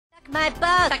My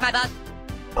balls. Suck my balls.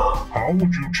 How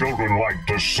would you children like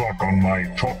to suck on my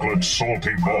chocolate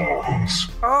salty balls?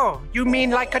 Oh, you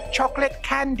mean like a chocolate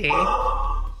candy?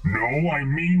 No, I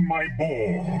mean my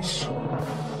balls.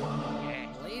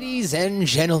 Ladies and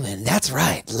gentlemen, that's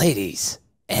right, ladies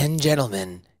and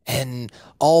gentlemen, and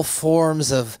all forms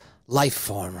of life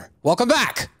form. Welcome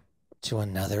back to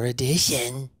another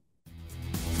edition.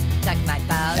 Suck my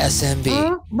balls. SMB.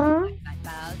 Suck my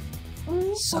balls.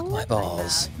 Suck my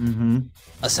balls. Mm-hmm.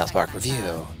 A South Park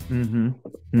review. Mm-hmm.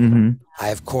 Mm-hmm. I,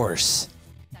 of course,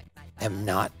 am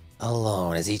not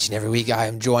alone, as each and every week I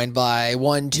am joined by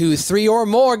 1, 2, 3 or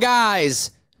more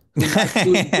guys who like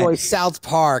to enjoy South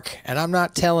Park. And I'm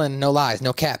not telling no lies,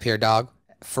 no cap here, dog.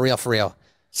 For real, for real.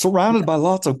 Surrounded by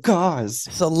lots of guys.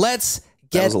 So let's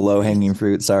get... That was a low-hanging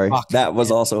fruit, sorry. Fuck. That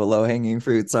was also a low-hanging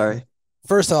fruit, sorry.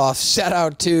 First off, shout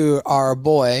out to our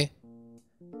boy,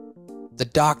 the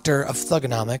doctor of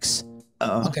thugonomics.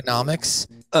 Thugonomics.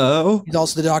 Oh. He's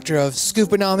also the doctor of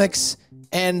scooponomics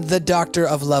and the doctor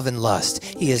of love and lust.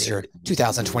 He is your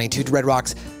 2022 Red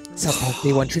Rocks South Park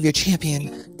Day 1 Trivia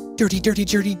Champion. Dirty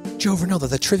Joe Vernova,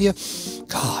 the trivia.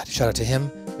 God, shout out to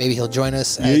him. Maybe he'll join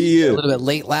us a little bit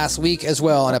late last week as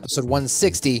well on episode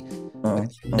 160.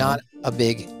 Not a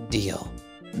big deal.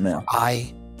 No.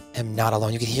 I am not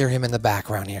alone. You can hear him in the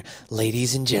background here.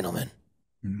 Ladies and gentlemen,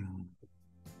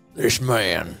 this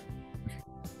man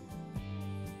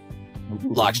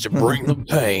likes to bring the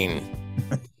pain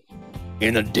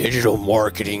in a digital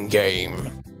marketing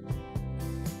game.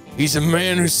 He's a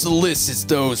man who solicits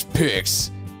those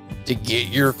pics to get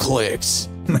your clicks.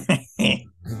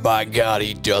 By God,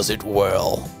 he does it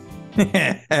well.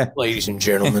 Ladies and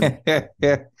gentlemen,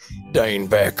 Dane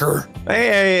Becker.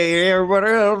 Hey, everybody,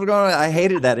 how's it going? I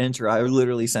hated that intro. I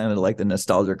literally sounded like the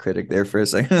nostalgia critic there for a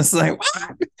second. It's like,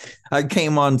 what? I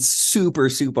came on super,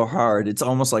 super hard. It's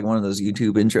almost like one of those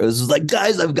YouTube intros. It's like,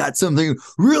 guys, I've got something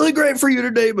really great for you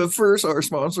today. But first, our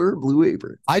sponsor, Blue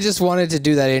Apron. I just wanted to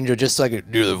do that intro just so I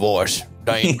could do the voice.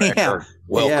 Dane Becker,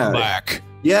 welcome back.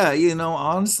 Yeah, you know,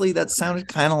 honestly, that sounded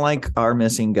kind of like our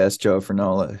missing guest, Joe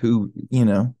Fernola, who, you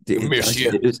know, it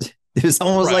was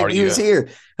almost like he was here.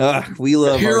 We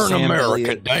love here our in Sam America.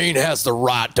 Elliott. Dane has the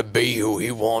right to be who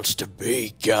he wants to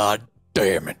be. God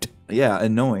damn it. Yeah,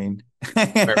 annoying.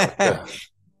 America.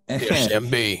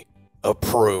 SMB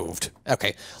approved.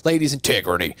 Okay, ladies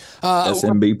integrity.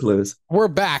 SMB plus. We're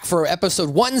back for episode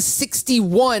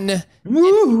 161.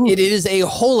 Woo. It is a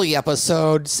holy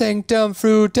episode. Sanctum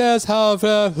fruitas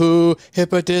havu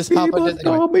hippotis hapatis.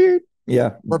 Anyway,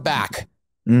 Yeah, we're back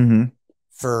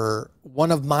for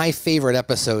one of my favorite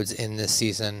episodes in this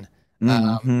season.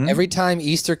 Every time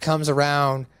Easter comes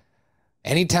around,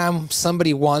 anytime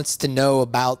somebody wants to know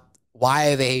about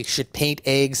why they should paint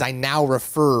eggs, I now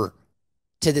refer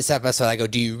to this episode. I go,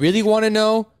 do you really want to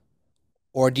know?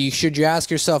 Or should you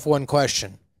ask yourself one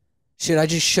question? Should I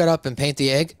just shut up and paint the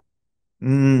egg?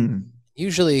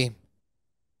 Usually,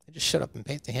 they just shut up and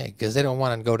paint the egg because they don't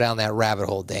want to go down that rabbit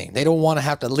hole, Dane. They don't want to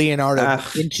have to Leonardo da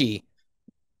Vinci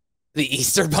the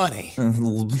Easter Bunny.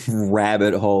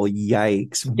 Rabbit hole,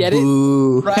 yikes. Get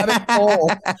Boo. it? Rabbit hole.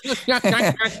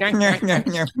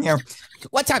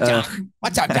 What's up, Doc?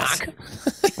 What's up, Doc?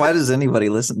 Why does anybody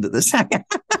listen to this?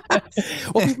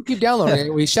 Well, people keep downloading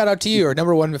it. We shout out to you, our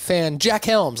number one fan, Jack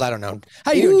Helms. I don't know.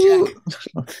 How you doing,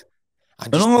 Jack?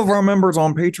 And all of our members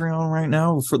on Patreon right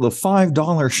now for the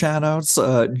 $5 shout outs,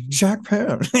 Jack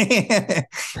Penn.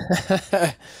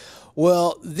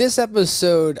 Well, this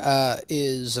episode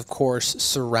is, of course,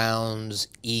 surrounds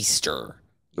Easter.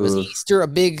 Was Easter a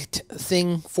big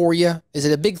thing for you? Is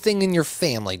it a big thing in your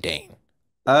family, Dane?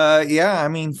 Yeah, I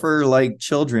mean, for like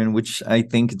children, which I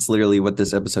think it's literally what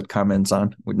this episode comments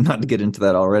on, not to get into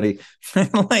that already.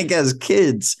 Like as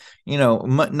kids, you know,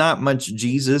 not much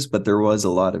Jesus, but there was a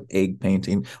lot of egg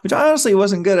painting, which I honestly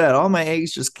wasn't good at. All my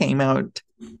eggs just came out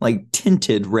like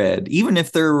tinted red, even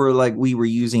if there were like we were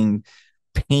using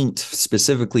paint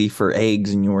specifically for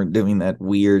eggs and you weren't doing that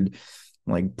weird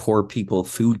like poor people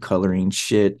food coloring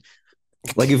shit.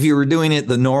 Like if you were doing it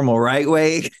the normal right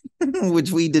way,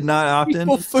 which we did not often,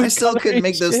 I still couldn't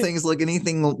make those things look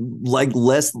anything like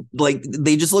less like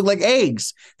they just look like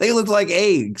eggs. They look like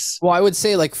eggs. Well, I would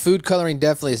say like food coloring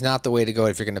definitely is not the way to go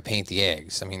if you're going to paint the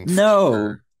eggs. I mean,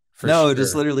 no, sure.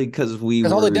 Just literally because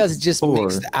all it does is just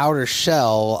makes the outer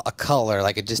shell a color.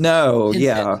 Like it just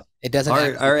it doesn't.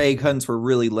 Our egg hunts were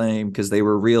really lame because they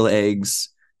were real eggs.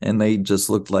 And they just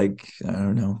looked like, I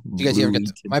don't know. You guys ever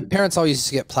my parents always used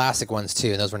to get plastic ones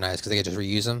too, and those were nice because they could just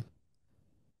reuse them.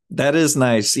 That is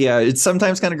nice. Yeah, it's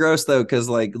sometimes kind of gross though, because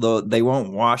like they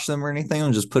won't wash them or anything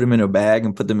and just put them in a bag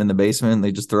and put them in the basement. And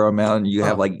they just throw them out, and you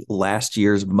have like last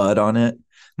year's mud on it.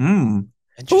 Oh,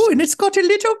 and it's got a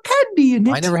little candy in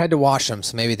it. I never had to wash them,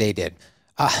 so maybe they did.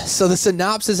 So the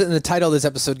synopsis and the title of this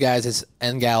episode, guys, is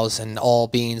and gals and all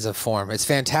beings of form. It's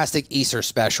Fantastic Easter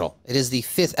Special. It is the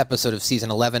 5th episode of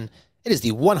season 11. It is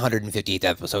the 158th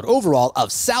episode overall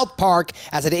of South Park,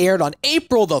 as it aired on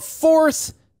April the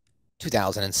 4th,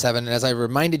 2007. And as I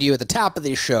reminded you at the top of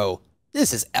the show,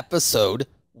 this is episode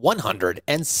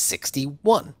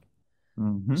 161.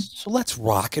 So let's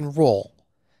rock and roll.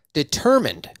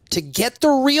 Determined to get the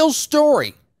real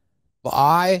story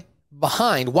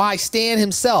behind why Stan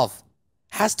himself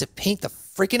has to paint the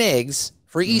freaking eggs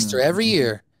for Easter every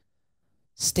year,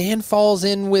 Stan falls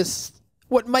in with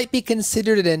what might be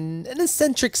considered an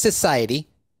eccentric society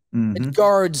that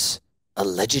guards a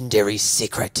legendary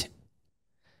secret.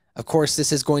 Of course,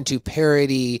 this is going to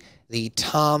parody the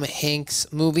Tom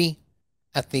Hanks movie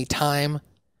at the time.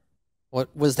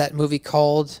 What was that movie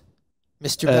called?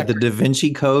 Mr. The Da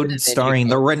Vinci Code, starring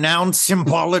the renowned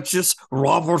symbologist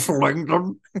Robert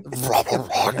Langdon.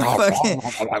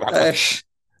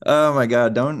 Oh my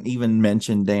God, don't even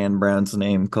mention Dan Brown's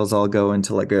name, because I'll go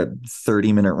into like a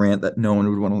 30-minute rant that no one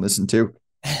would want to listen to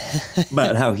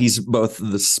about how he's both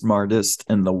the smartest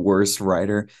and the worst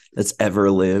writer that's ever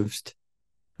lived.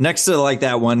 Next to like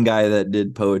that one guy that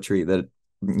did poetry that,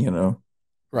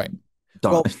 right.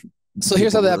 Well, so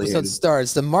here's how the episode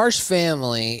starts. The Marsh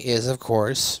family is, of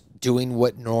course, doing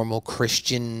what normal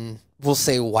Christian, we'll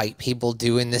say white people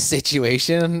do in this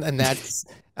situation, and that's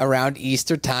around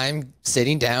Easter time,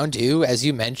 sitting down to, as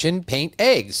you mentioned, paint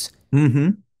eggs.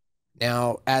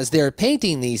 Now, as they're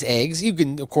painting these eggs, you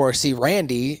can, of course, see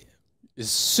Randy is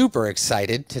super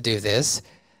excited to do this.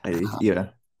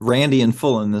 Randy in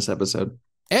full in this episode.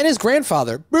 And his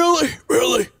grandfather, Billy,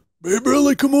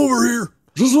 come over here.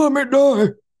 Just let me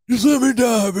die. Just let me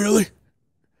die, Billy.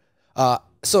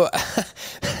 So,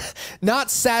 not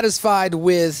satisfied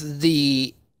with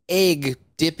the egg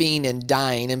dipping and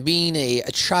dying and being a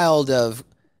child of,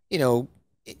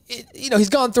 he's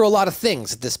gone through a lot of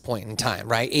things at this point in time,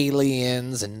 right?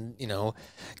 Aliens and,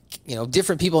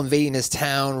 different people invading his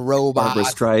town, robots.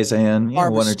 Barbra Streisand,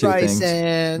 one or two things.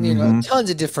 Tons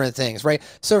of different things, right?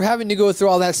 So having to go through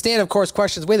all that, Stan, of course,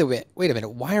 questions, wait a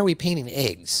minute, why are we painting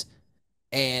eggs?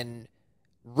 And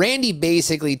Randy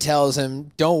basically tells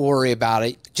him, don't worry about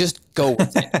it. Just go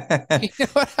with it. You know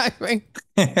what I mean?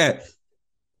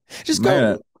 Just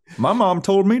go. My mom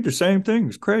told me the same thing.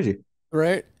 It's crazy.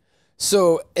 Right?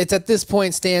 So it's at this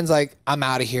point, Stan's like, I'm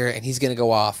out of here. And he's going to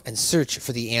go off and search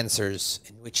for the answers,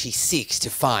 in which he seeks to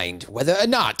find whether or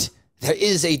not there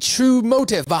is a true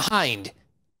motive behind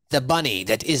the bunny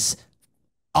that is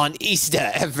on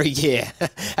Easter every year,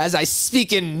 as I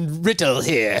speak in riddle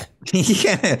here.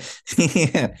 Yeah.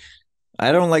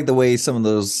 I don't like the way some of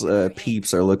those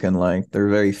peeps are looking like. They're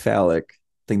very phallic.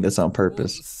 I think that's on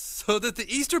purpose. So that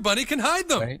the Easter bunny can hide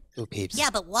them. Right? Little peeps. Yeah,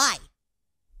 but why?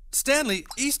 Stanley,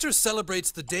 Easter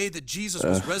celebrates the day that Jesus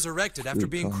was resurrected after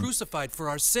being crucified for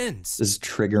our sins. This is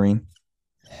triggering.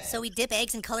 So we dip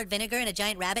eggs in colored vinegar and a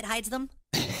giant rabbit hides them?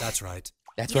 That's right.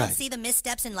 That's You right. don't see the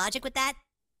missteps in logic with that?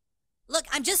 Look,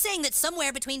 I'm just saying that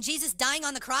somewhere between Jesus dying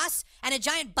on the cross and a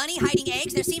giant bunny hiding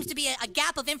eggs, there seems to be a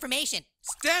gap of information.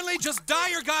 Stanley, just dye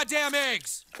your goddamn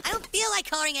eggs! I don't feel like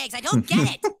coloring eggs. I don't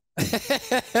get it.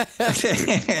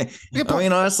 I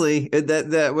mean, honestly,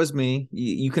 that was me.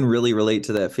 You can really relate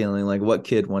to that feeling. Like, what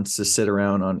kid wants to sit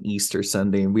around on Easter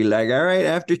Sunday and be like, all right,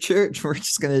 after church, we're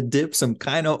just going to dip some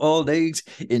kind of old eggs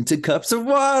into cups of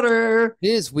water. It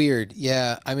is weird.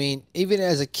 Yeah. I mean, even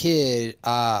as a kid,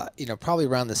 probably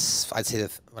around this, I'd say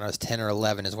when I was 10 or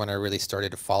 11 is when I really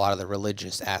started to fall out of the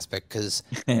religious aspect, because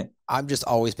I've just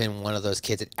always been one of those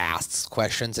kids that asks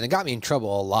questions, and it got me in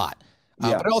trouble a lot.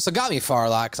 But it also got me far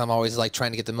a lot, because I'm always like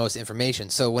trying to get the most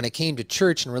information. So when it came to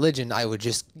church and religion, I would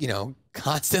just,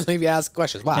 constantly be asked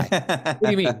questions. Why? What do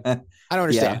you mean? I don't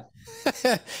understand.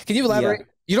 Can you elaborate?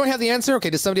 You don't have the answer? Okay,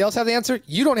 does somebody else have the answer?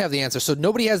 You don't have the answer, so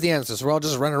nobody has the answer. So we're all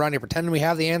just running around here pretending we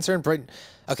have the answer.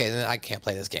 Okay, then I can't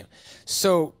play this game.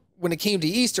 So when it came to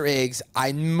Easter eggs,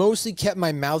 I mostly kept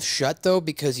my mouth shut, though,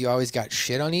 because you always got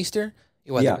shit on Easter.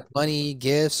 Whether money,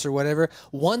 gifts, or whatever.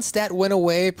 Once that went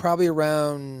away, probably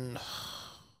around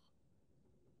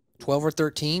 12 or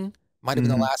 13, might have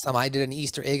been the last time I did an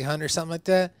Easter egg hunt or something like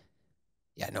that.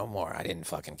 Yeah, no more. I didn't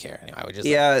fucking care. Anyway, I would just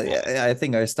I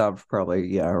think I stopped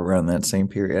probably around that same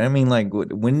period. I mean, like,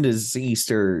 when does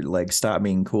Easter like stop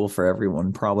being cool for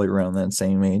everyone? Probably around that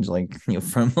same age, like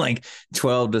from like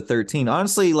 12 to 13.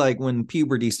 Honestly, like when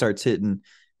puberty starts hitting,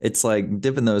 it's like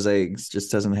dipping those eggs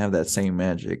just doesn't have that same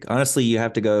magic. Honestly, you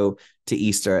have to go to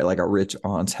Easter at like a rich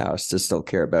aunt's house to still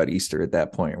care about Easter at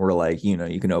that point. Where like, you know,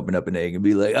 you can open up an egg and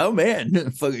be like, oh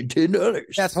man, fucking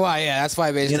 $10. That's why I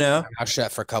basically, you know, I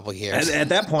shut for a couple of years. At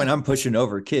that point, I'm pushing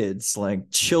over kids.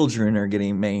 Like children are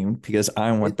getting maimed because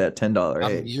I want that $10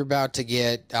 egg. You're about to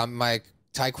get my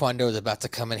Taekwondo is about to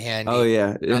come in handy. Oh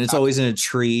yeah, and it's always in a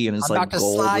tree, and it's I'm like about to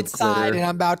gold slide with side, glitter. and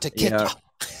I'm about to kick you.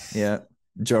 Yeah,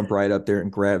 jump right up there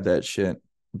and grab that shit.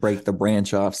 Break the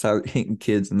branch off, start hitting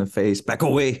kids in the face. Back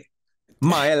away.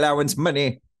 My allowance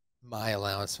money. My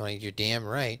allowance money. You're damn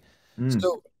right.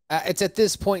 So it's at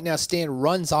this point now Stan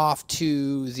runs off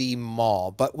to the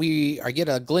mall, but we get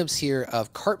a glimpse here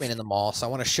of Cartman in the mall. So I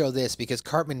want to show this because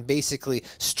Cartman basically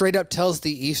straight up tells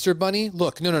the Easter Bunny,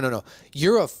 look, no.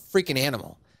 You're a freaking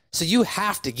animal. So you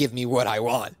have to give me what I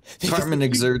want. Cartman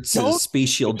exerts his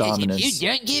special dominance. If you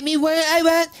don't give me what I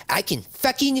want, I can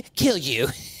fucking kill you.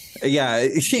 Yeah.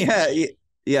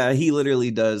 He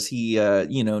literally does. He,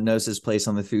 knows his place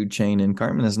on the food chain, and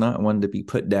Cartman is not one to be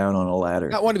put down on a ladder.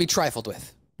 Not one to be trifled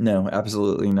with. No,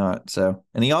 absolutely not. So,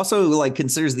 and he also like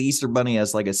considers the Easter Bunny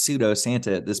as like a pseudo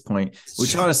Santa at this point,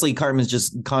 which honestly, Cartman's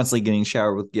just constantly getting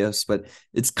showered with gifts. But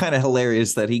it's kind of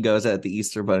hilarious that he goes at the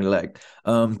Easter Bunny like,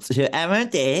 so I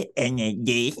want that, and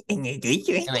this, and this,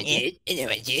 All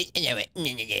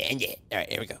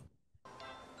right, here we go.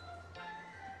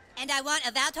 And I want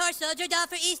a Valtor Soldier doll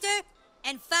for Easter,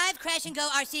 and 5 Crash and Go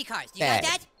RC cars. Do you got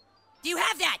that? Do you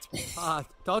have that?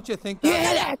 Don't you think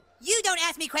that? You don't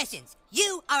ask me questions.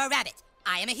 You are a rabbit.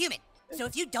 I am a human. So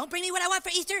if you don't bring me what I want for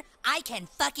Easter, I can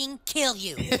fucking kill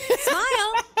you.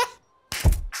 Smile.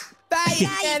 Bye,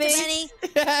 Easter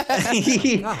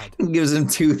Bunny. gives him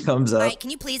 2 thumbs up. All right,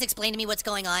 can you please explain to me what's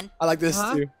going on? I like this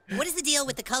too. What is the deal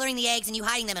with the coloring the eggs and you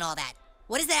hiding them and all that?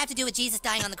 What does that have to do with Jesus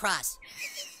dying on the cross?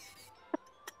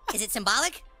 Is it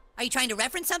symbolic? Are you trying to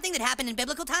reference something that happened in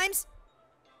biblical times?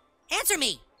 Answer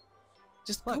me.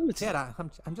 Just Look, kid,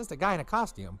 I'm just a guy in a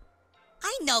costume.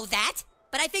 I know that,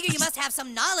 but I figure you must have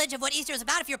some knowledge of what Easter is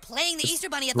about if you're playing the Easter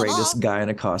Bunny at the mall. Greatest guy in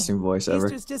a costume voice ever.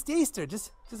 Easter's just Easter.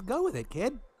 Just go with it,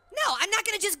 kid. No, I'm not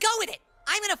gonna just go with it.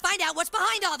 I'm gonna find out what's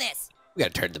behind all this. We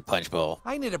gotta turn the punch bowl.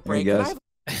 I need a break. There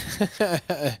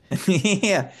he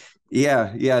goes.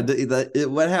 Yeah.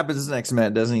 What happens next,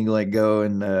 Matt? Doesn't he like go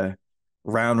and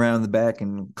round the back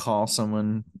and call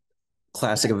someone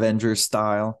classic Avengers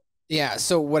style? Yeah,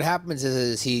 so what happens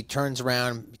is he turns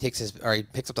around, he picks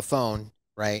up the phone,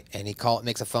 right? And he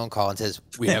makes a phone call and says,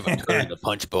 "We haven't turned the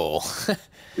punch bowl."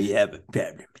 We haven't.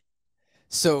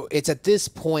 So it's at this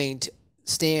point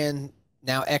Stan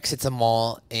now exits the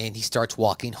mall and he starts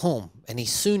walking home, and he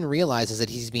soon realizes that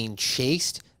he's being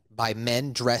chased by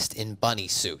men dressed in bunny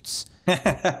suits.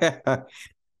 Like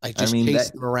just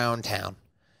chasing him around town.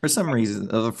 For some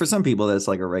reason, for some people that's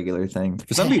like a regular thing.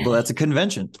 For some people that's a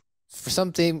convention. For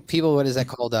some people, what is that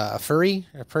called? A furry?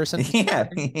 A person? Yeah.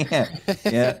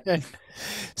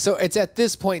 So it's at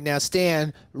this point now,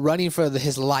 Stan running for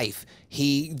his life.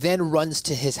 He then runs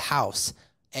to his house,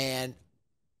 and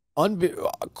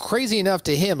crazy enough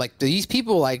to him, like these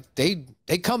people, like they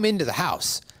come into the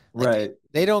house, like, right?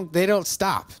 They don't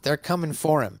stop. They're coming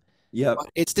for him. Yep.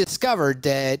 It's discovered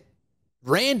that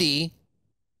Randy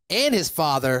and his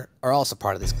father are also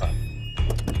part of this club.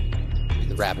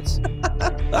 The rabbits.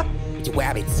 It's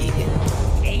rabbits.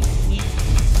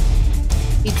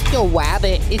 It's still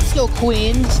Wabbit. It's still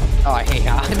Quins. Oh, hey,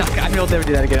 I'll never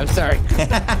do that again. I'm sorry.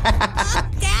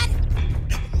 Dad?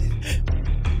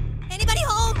 Anybody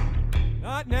home?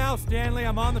 Not now, Stanley.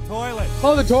 I'm on the toilet.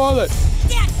 On the toilet.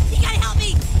 Dad, you gotta help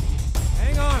me.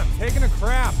 Hang on. I'm taking a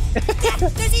crap. Dad,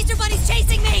 there's Easter bunnies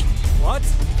chasing me. What?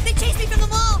 They chased me from the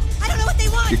mall. I don't know what they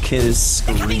want. Your kid is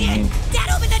They're coming in. screaming. Dad,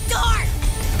 open the door.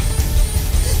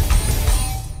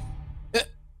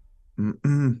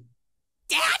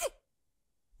 Dad?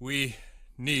 We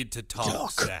need to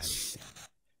talk, Dad.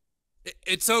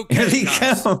 It's Here okay, they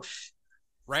guys. go.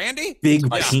 Randy? Big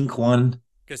Yeah. pink one.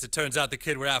 Guess it turns out the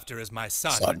kid we're after is my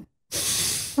son.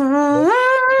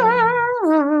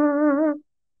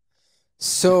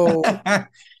 So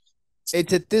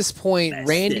it's at this point,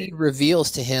 Randy reveals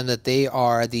to him that they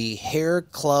are the Hair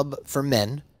Club for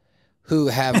Men who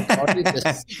have guarded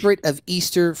the secret of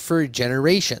Easter for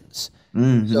generations.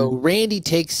 Mhm. So Randy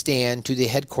takes Stan to the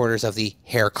headquarters of the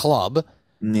Hair Club,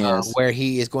 Yes. where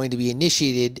he is going to be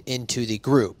initiated into the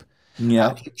group.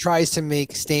 Yeah. He tries to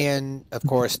make Stan, of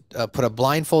course, put a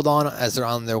blindfold on as they're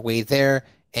on their way there.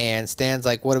 And Stan's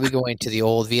like, "What are we going to, the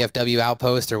old VFW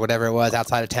outpost or whatever it was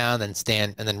outside of town?" And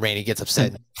then Randy gets upset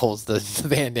and pulls the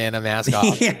bandana mask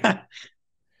off. Yeah.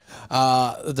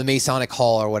 the Masonic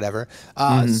Hall or whatever.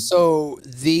 So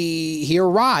he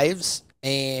arrives,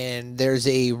 and there's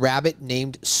a rabbit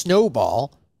named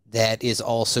Snowball that is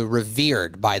also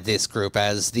revered by this group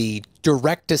as the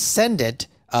direct descendant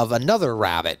of another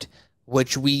rabbit,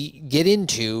 which we get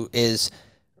into is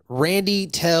Randy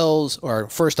tells, or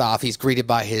first off, he's greeted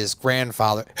by his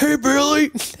grandfather. Hey,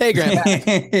 Billy. Hey, Grandpa.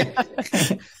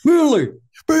 Billy.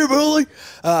 Hey, Billy.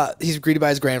 He's greeted by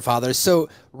his grandfather. So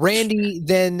Randy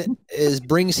then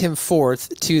brings him forth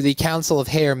to the Council of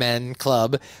Hair Men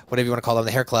Club, whatever you want to call them,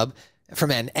 the Hair Club for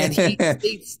Men. And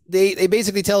they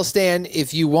basically tell Stan,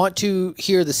 if you want to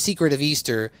hear the secret of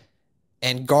Easter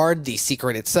and guard the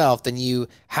secret itself, then you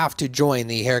have to join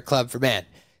the Hair Club for Men.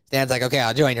 Stan's like, okay,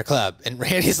 I'll join your club. And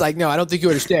Randy's like, no, I don't think you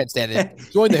understand, Stan.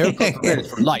 Join the Hair Club for Men. It's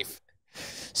for life.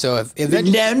 So if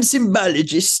eventually... Renowned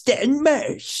symbologist Stan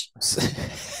Marsh.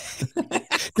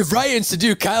 The Brian's to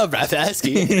do Kyle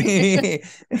Brathasky.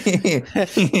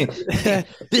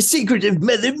 The secret of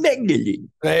Mother Magdalene.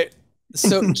 Right.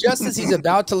 So just as he's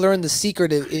about to learn the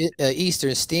secret of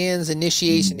Easter, Stan's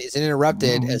initiation is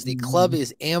interrupted as the club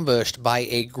is ambushed by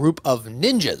a group of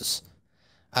ninjas.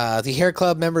 The Hair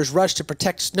Club members rush to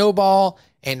protect Snowball,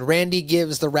 and Randy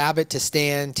gives the rabbit to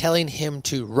Stan, telling him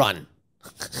to run.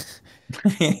 I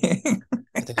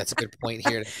think that's a good point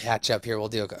here to catch up here. We'll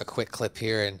do a quick clip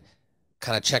here and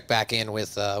kind of check back in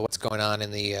with what's going on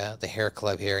in the Hair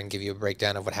Club here and give you a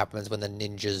breakdown of what happens when the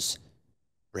ninjas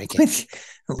break in.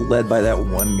 Led by that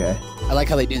one guy. I like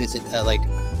how they do this in that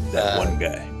one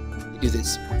guy. They do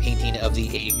this painting of the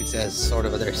eggs as sort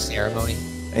of their ceremony.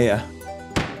 Yeah.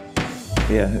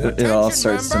 Yeah, it all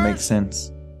starts to make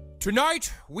sense.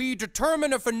 Tonight, we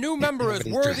determine if a new member is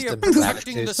worthy of dressed in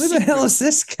protecting the Who the secret. hell is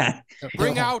this guy?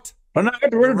 Bring out Bring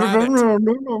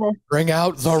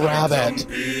out the rabbit.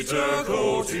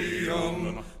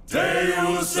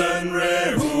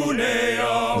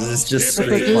 Is this just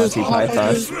straight Monty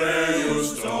Python?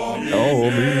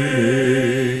 Oh,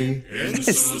 me.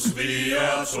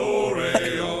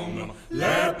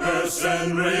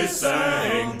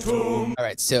 All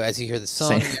right, so as you hear the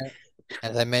song,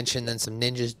 as I mentioned, then some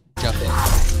ninjas jump in.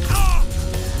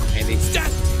 Maybe.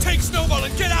 Stat, take Snowball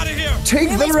and get out of here! Take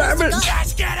the rabbit!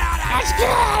 Let's get out of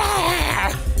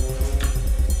here!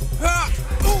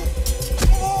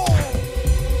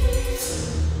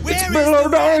 It's Bill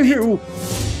O'Donoghue!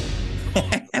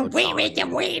 Where is the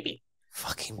rabbit?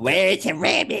 Fucking. Where is the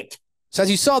rabbit? So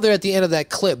as you saw there at the end of that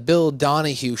clip, Bill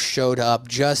Donahue showed up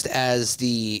just as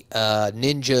the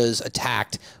ninjas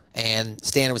attacked, and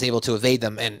Stan was able to evade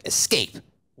them and escape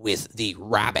with the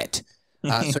rabbit.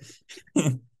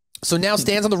 So now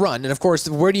Stan's on the run, and of course,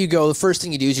 where do you go? The first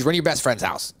thing you do is you run to your best friend's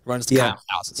house. Runs to Kyle's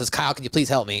house and says, "Kyle, can you please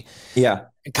help me?" Yeah.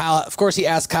 And Kyle, of course, he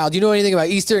asks Kyle, "Do you know anything about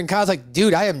Easter?" And Kyle's like,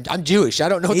 "Dude, I'm Jewish. I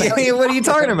don't know what the hell What are you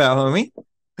talking about, homie?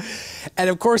 And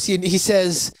of course, he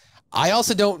says, I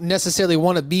also don't necessarily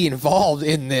want to be involved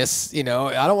in this. You know,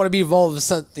 I don't want to be involved with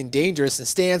something dangerous. And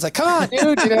Stan's like, come on,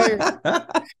 dude, you know,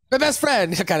 my best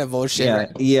friend, kind of bullshit.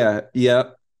 Yeah, right? yeah.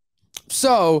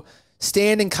 So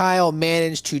Stan and Kyle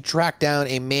managed to track down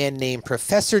a man named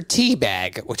Professor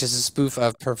Teabag, which is a spoof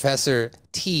of Professor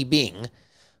T. Bing,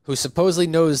 who supposedly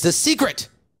knows the secret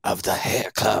of the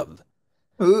Hair Club.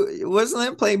 Wasn't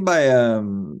that played by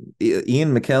Ian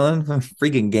McKellen?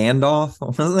 Freaking Gandalf.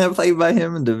 Wasn't that played by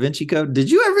him in Da Vinci Code? Did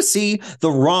you ever see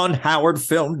the Ron Howard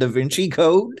film Da Vinci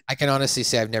Code? I can honestly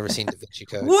say I've never seen Da Vinci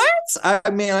Code. What? I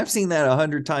mean, I've seen that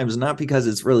 100 times, not because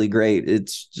it's really great.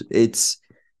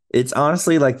 It's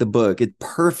honestly like the book. It's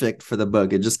perfect for the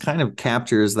book. It just kind of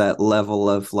captures that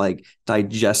level of like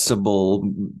digestible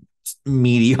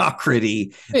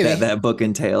mediocrity that book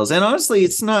entails. And honestly,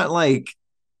 it's not like,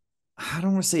 I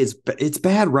don't want to say it's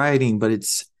bad writing, but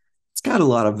it's got a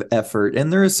lot of effort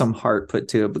and there is some heart put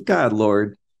to it. But God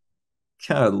Lord,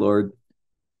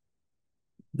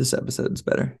 this episode's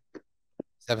better.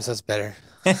 This episode's better.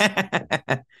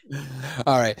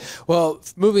 All right. Well,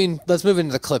 let's move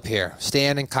into the clip here.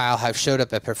 Stan and Kyle have showed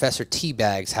up at Professor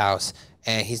Teabag's house,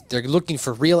 and they're looking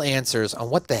for real answers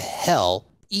on what the hell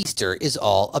Easter is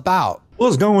all about.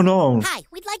 What's going on? Hi,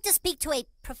 we'd like to speak to a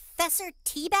Professor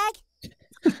Teabag.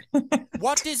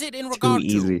 What is it in regard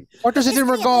to? What is it in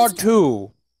regard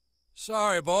to?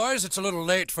 Sorry, boys, it's a little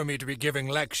late for me to be giving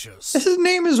lectures. His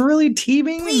name is really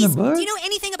Teabing in Please, the book? do you know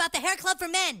anything about the Hair Club for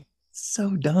Men?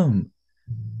 So dumb.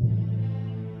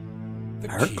 The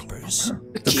keepers.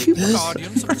 The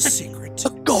Guardians of the secret.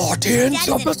 The guardians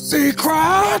of the secret?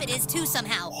 Rabbit is too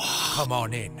somehow. Come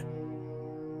on in.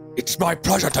 It's my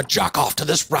pleasure to jack off to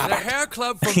this The rabbit. Hair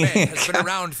Club for Men has been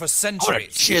around for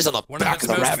centuries. Cheers on the One back of of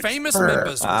its the most rabbit. famous members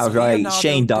was All right, Leonardo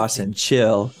Shane da Dawson, Vinci.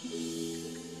 chill.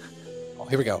 Oh,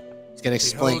 here we go. It's gonna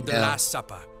explain Behold the Last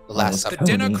Supper. the Last The Supper.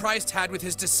 dinner Christ had with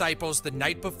his disciples the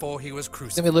night before he was It's gonna be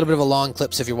crucified. a little bit of a long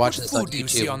clip, so if you're watching this on food do you YouTube,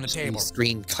 see on the just table? use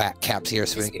screen caps here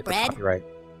so we don't get bread? copyright.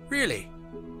 Really?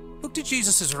 Look to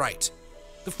Jesus' right.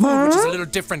 The food, which is a little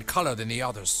different color than the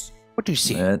others. What do you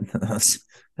see? That's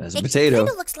a It potato. kind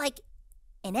of looks like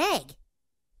an egg.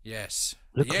 Yes.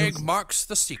 Look The egg marks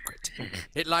the secret.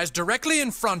 It lies directly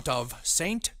in front of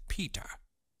Saint Peter.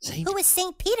 Who is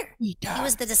Saint Peter? Peter. He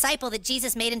was the disciple that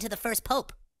Jesus made into the first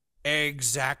pope.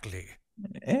 Exactly.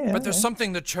 Yeah, But there's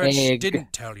something the church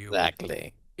didn't tell you.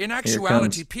 Exactly. In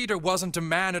actuality, comes. Peter wasn't a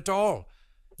man at all.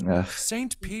 Ugh.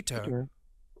 Saint Peter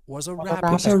was a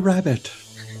What's rabbit. a rabbit?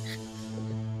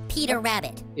 Peter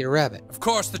Rabbit. Peter Rabbit. Of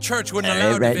course, the church wouldn't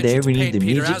allow right Da Vinci there, to we need paint the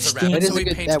Peter music as a sting. rabbit, That is so a he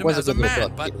good- painted that him was a as a good little man,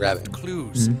 book, but Peter left Rabbit.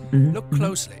 clues. Look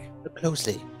closely. Look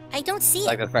closely. I don't see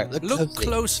Like it. that's right. Look Look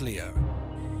closely.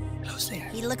 closelier. Closely.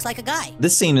 He looks like a guy.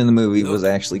 This scene in the movie was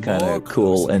Look actually kind more of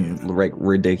cool closely. and like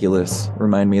ridiculous.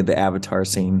 Remind me of the Avatar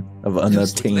scene of With laser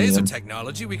unobtainium.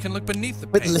 technology, we can look beneath the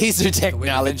With paint. laser the way Da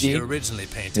technology. Vinci originally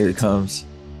painted Here it. it comes.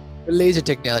 With laser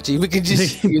technology, we can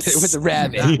just use it with the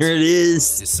rabbit. Here it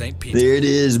is. Is Saint Peter. There it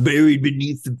is, buried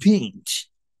beneath the paint.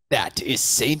 That is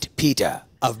Saint Peter,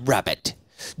 a rabbit.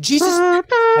 Jesus,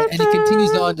 and he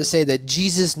continues on to say that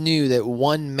Jesus knew that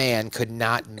one man could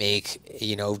not make,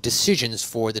 decisions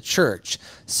for the church.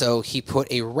 So he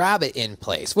put a rabbit in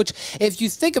place, which if you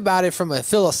think about it from a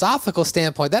philosophical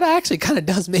standpoint, that actually kind of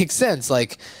does make sense.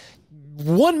 Like,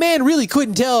 one man really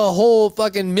couldn't tell a whole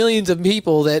fucking millions of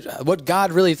people that what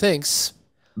God really thinks.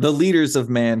 The leaders of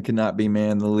man cannot be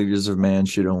man. The leaders of man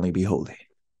should only be holy.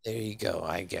 There you go,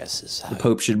 I guess. Is The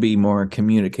Pope should be more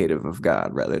communicative of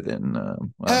God rather than.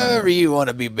 however you want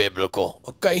to be biblical,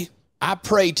 okay? I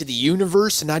pray to the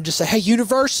universe and I just say, hey,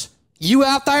 universe, you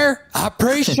out there, I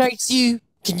appreciate you.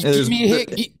 Can you give me a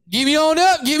hit? Give me on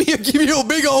up. Give me a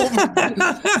big old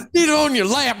get on your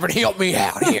lap and help me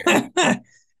out here.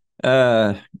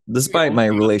 Despite my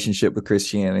relationship with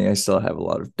Christianity, I still have a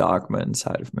lot of dogma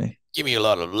inside of me. Give me a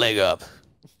lot of leg up.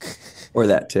 Or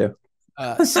that too.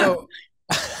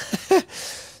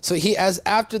 So he, as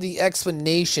after the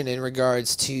explanation in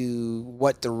regards to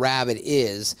what the rabbit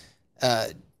is,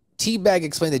 Teabag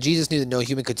explained that Jesus knew that no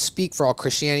human could speak for all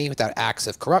Christianity without acts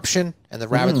of corruption, and the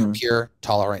rabbits were pure,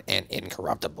 tolerant, and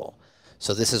incorruptible.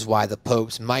 So this is why the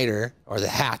Pope's mitre, or the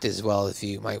hat as well, if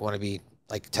you might want to be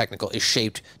like technical, is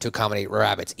shaped to accommodate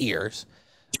rabbits' ears.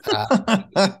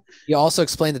 He also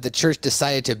explained that the church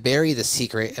decided to bury the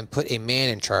secret and put a man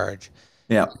in charge.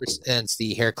 Yeah. Since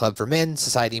the Hair Club for Men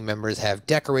Society members have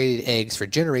decorated eggs for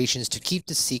generations to keep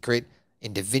the secret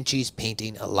in Da Vinci's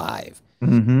painting alive. He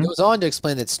goes on to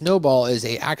explain that Snowball is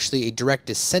actually a direct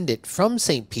descendant from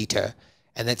St. Peter,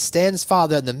 and that Stan's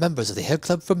father and the members of the Hair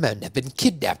Club for Men have been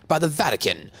kidnapped by the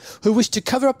Vatican, who wish to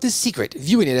cover up this secret,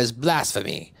 viewing it as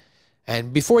blasphemy.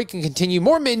 And before he can continue,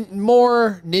 more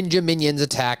ninja minions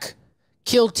attack,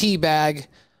 kill Teabag,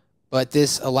 but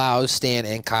this allows Stan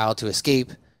and Kyle to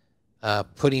escape.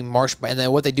 Putting and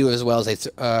then what they do as well is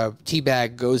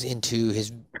Teabag goes into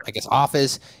his,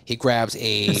 office. He grabs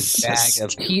a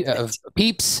bag of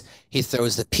peeps. He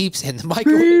throws the peeps in the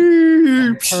microwave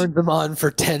and turns them on for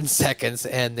 10 seconds,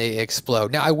 and they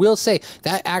explode. Now, I will say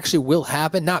that actually will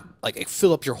happen. Not like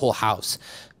fill up your whole house,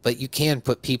 but you can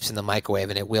put peeps in the microwave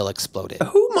and it will explode it.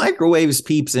 Who microwaves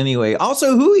peeps anyway?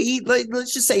 Also,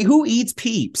 let's just say, who eats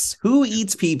peeps? Who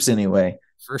eats peeps anyway?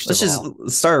 Let's just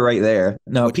start right there.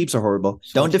 No, peeps are horrible.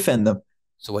 Don't defend them.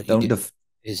 So what you do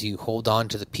is you hold on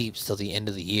to the peeps till the end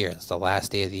of the year. It's the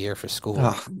last day of the year for school.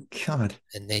 Oh, God.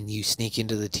 And then you sneak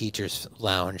into the teacher's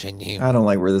lounge and you I don't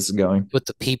like where this is going. put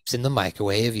the peeps in the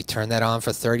microwave. You turn that on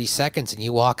for 30 seconds and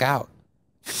you walk out.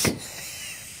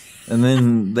 And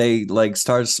then they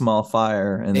start a small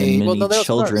fire, and then many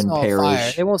children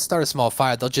perish. They won't start a small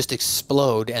fire. They'll just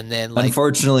explode, and then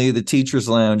Unfortunately, the teacher's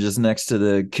lounge is next to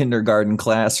the kindergarten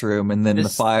classroom, and then the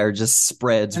fire just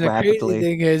spreads rapidly. The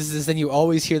thing is then you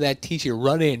always hear that teacher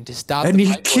run in to stop. And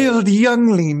he killed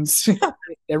younglings.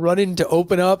 They run in to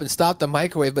open up and stop the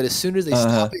microwave, but as soon as they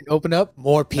stop it and open up,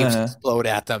 more peeps explode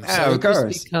at them. So of course. It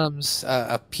just becomes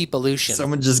a peep-illusion.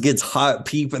 Someone just gets hot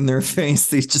peep in their face.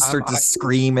 They just start to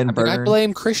scream and burn. I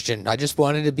blame Christian. I just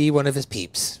wanted to be one of his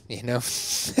peeps, What?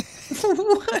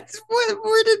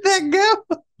 Where did that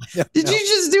go? Did you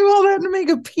just do all that to make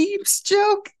a peeps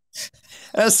joke?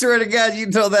 I swear to God, you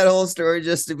told that whole story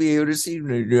just to be able to see.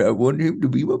 I want him to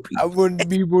be my peeps. I wanted to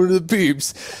be one of the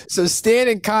peeps. So Stan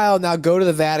and Kyle now go to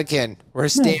the Vatican, where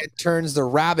Stan turns the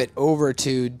rabbit over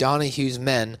to Donahue's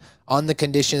men on the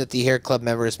condition that the Hair Club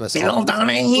members must all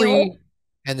be free,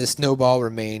 and the Snowball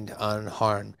remained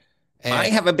unharmed. And I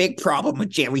have a big problem with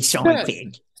Jerry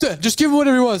Seinfeld. Stan, just give him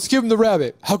whatever he wants. Give him the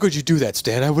rabbit. How could you do that,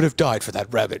 Stan? I would have died for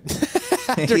that rabbit.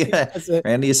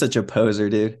 Randy is such a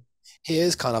poser, dude. He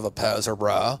is kind of a poser,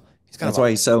 bro. That's why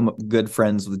he's so good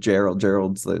friends with Gerald.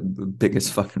 Gerald's the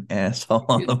biggest fucking asshole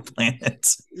on the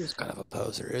planet. He's kind of a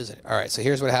poser, isn't he? All right, so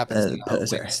here's what happens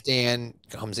when Stan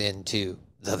comes into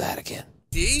the Vatican.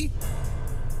 D?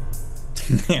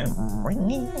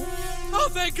 Oh,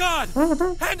 thank God!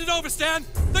 Hand it over, Stan!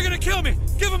 They're gonna kill me!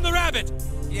 Give him the rabbit!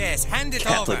 Yes, hand it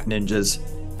Catholic over. ninjas.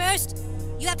 First,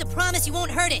 you have to promise you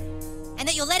won't hurt it, and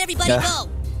that you'll let everybody go.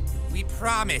 We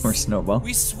promise. Or Snowball.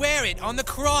 We swear it on the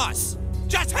cross.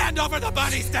 Just hand over the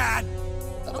bunny, Stan!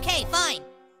 Okay, fine.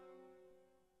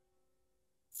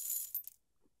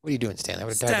 What are you doing, Stanley? I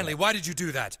would have died. Stanley, why did you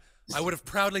do that? I would have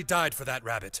proudly died for that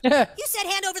rabbit. You said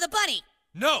hand over the bunny.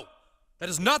 No! That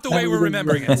is not the way we're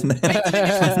remembering it.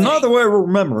 Not the way we're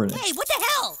remembering it. Hey, what the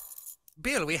hell?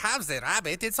 Bill, we have the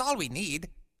rabbit. It's all we need.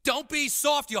 Don't be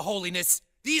soft, your holiness.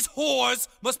 These whores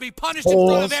must be punished in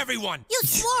front of everyone. You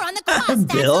swore on the cross,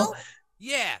 Bill?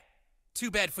 Yeah.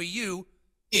 Too bad for you.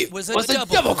 It was a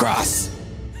double cross.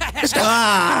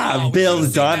 Bill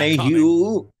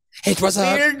Donahue. It was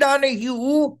a Bill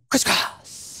Donahue.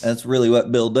 crisscross. That's really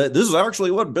what Bill did. This is actually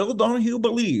what Bill Donahue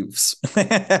believes.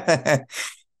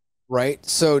 Right.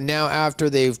 So now after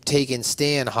they've taken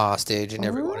Stan hostage and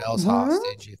everyone else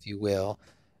hostage, if you will,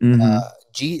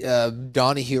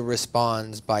 Donahue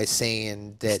responds by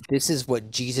saying that this is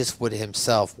what Jesus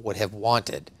himself would have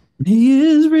wanted. He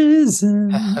is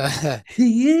risen.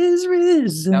 He is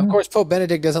risen. Now, of course, Pope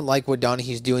Benedict doesn't like what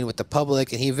Donahue's doing with the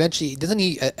public, and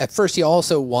at first he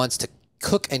also wants to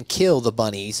cook and kill the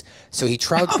bunnies. So he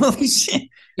tries. Holy shit.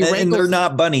 And they're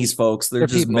not bunnies, folks. They're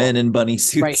just people. Men in bunny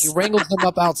suits. Right. He wrangles them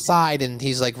up outside, and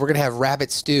he's like, "We're gonna have rabbit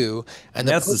stew." And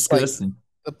that's disgusting.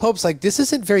 The Pope's like, "This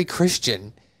isn't very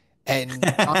Christian." And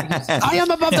I am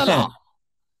above the law.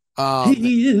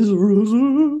 He is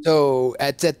risen. So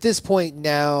at this point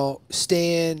now,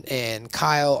 Stan and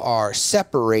Kyle are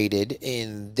separated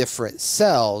in different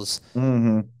cells,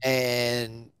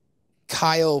 and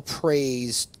Kyle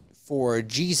prays for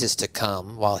Jesus to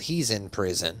come while he's in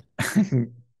prison.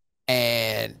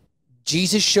 And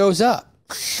Jesus shows up.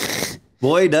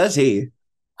 Boy, does he.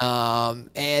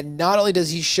 And not only does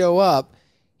he show up,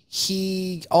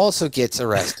 he also gets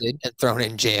arrested and thrown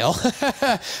in jail.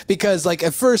 Because like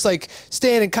at first, like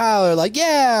Stan and Kyle are like,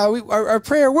 yeah, our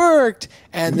prayer worked.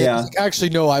 And then he's like,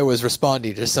 actually, no, I was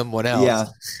responding to someone else. Yeah.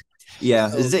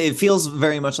 Yeah, it feels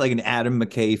very much like an Adam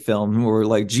McKay film where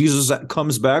like Jesus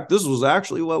comes back. This was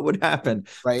actually what would happen.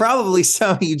 Right. Probably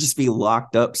so. You'd just be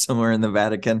locked up somewhere in the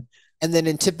Vatican. And then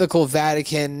in typical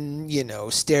Vatican,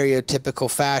 stereotypical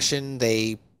fashion,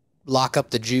 they lock up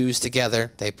the Jews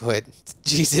together. They put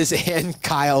Jesus and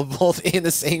Kyle both in the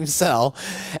same cell.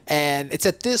 And it's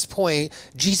at this point,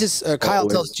 Kyle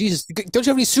tells Jesus, don't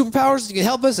you have any superpowers that can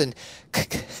help us? And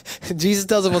Jesus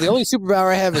tells him, well, the only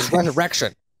superpower I have is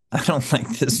resurrection. I don't like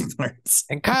this part.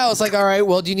 And Kyle's like, all right,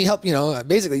 well, do you need help?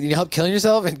 Basically, do you need help killing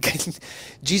yourself? And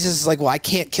Jesus is like, well, I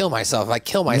can't kill myself. If I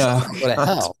kill myself, I'll go to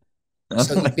hell.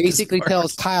 So he basically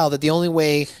tells Kyle that the only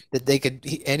way that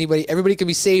everybody can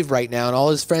be saved right now, and all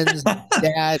his friends,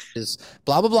 dad, is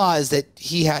blah, blah, blah, is that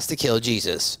he has to kill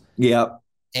Jesus. Yep.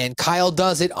 And Kyle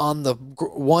does it on the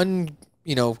one,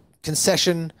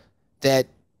 concession that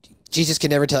Jesus can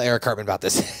never tell Eric Cartman about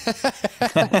this.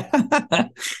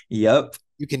 Yep.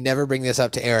 You can never bring this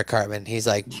up to Eric Cartman. He's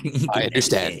like, I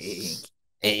understand. He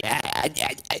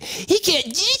can't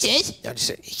Jesus. No,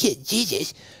 he can't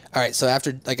Jesus. All right, so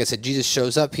after, like I said, Jesus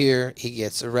shows up here. He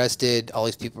gets arrested. All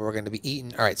these people are going to be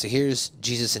eaten. All right, so here's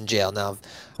Jesus in jail now.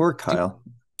 Poor Kyle.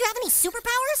 Do you have any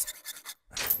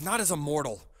superpowers? Not as a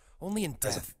mortal, only in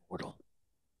death. As a mortal.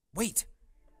 Wait,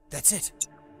 that's it.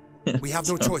 We have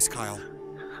no choice, Kyle.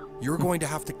 You're going to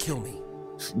have to kill me.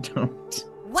 Don't.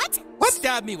 What?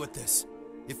 Stab me with this.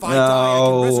 If I die, I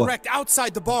can resurrect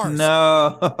outside the bars.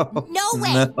 No. No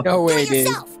way. No way, Do it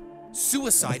yourself.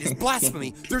 Suicide is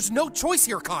blasphemy. There's no choice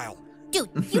here, Kyle. Dude,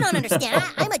 you don't understand.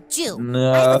 I'm a Jew.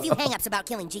 No. I have a few hang-ups about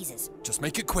killing Jesus. Just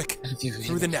make it quick.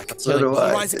 Through the neck. So do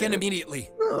I. Rise again immediately.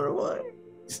 So do I.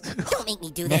 Don't make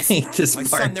me do this. I hate this My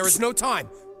part. son, there is no time.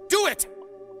 Do it!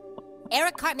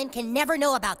 Eric Cartman can never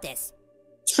know about this.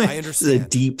 I understand. This is a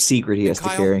deep secret he has to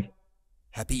Kyle, carry.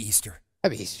 Happy Easter.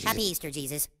 Happy Easter. Happy Easter,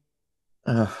 Jesus.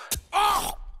 Of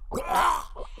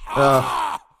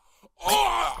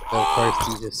course,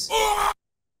 Jesus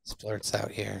splurts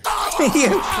out here.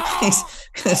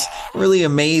 This really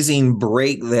amazing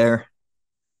break there.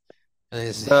 And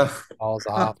his falls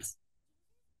off.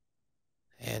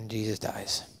 And Jesus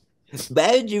dies.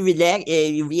 Why would you react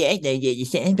like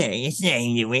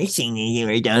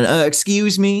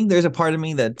excuse me? There's a part of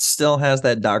me that still has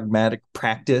that dogmatic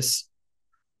practice.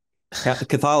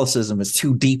 Catholicism is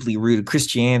too deeply rooted.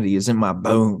 Christianity is in my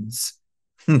bones.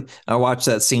 I watch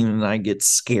that scene and I get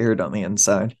scared on the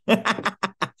inside.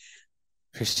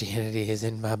 Christianity is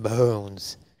in my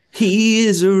bones. He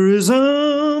is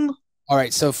risen. All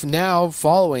right, so now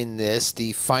following this,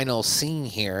 the final scene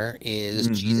here is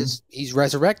Jesus. He's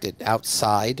resurrected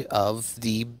outside of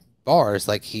the bars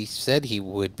like he said he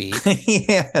would be.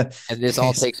 Yeah. And this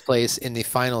all takes place in the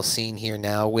final scene here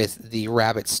now with the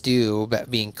rabbit stew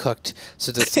being cooked.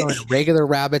 So they're throwing regular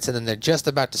rabbits, and then they're just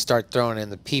about to start throwing in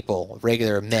the people,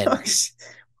 regular men.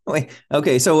 Wait,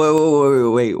 okay,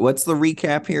 so wait. What's the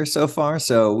recap here so far?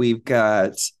 So we've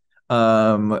got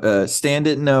Stan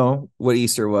didn't know what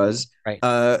Easter was. Right.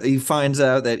 He finds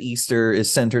out that Easter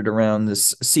is centered around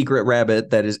this secret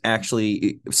rabbit that is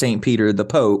actually Saint Peter the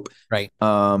Pope. Right.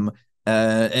 And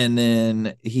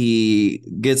then he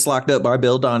gets locked up by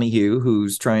Bill Donahue,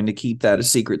 who's trying to keep that a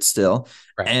secret still.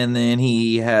 Right. And then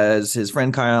he has his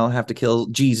friend Kyle have to kill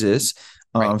Jesus.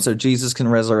 So Jesus can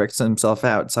resurrect himself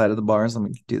outside of the bars. Let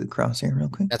me do the cross here real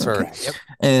quick. That's right. Yep.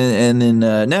 And then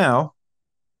now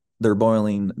they're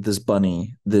boiling this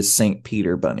bunny, this St.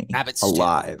 Peter bunny, Rabbit stew.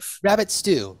 alive. Rabbit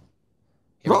stew.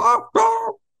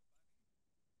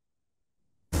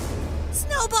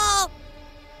 Snowball!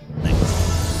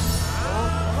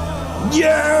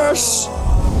 Yes!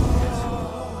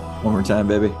 One more time,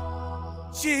 baby.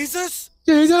 Jesus?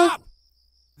 There you go. Stop!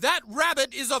 That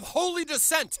rabbit is of holy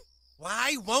descent.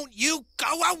 Why won't you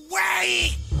go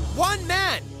away? One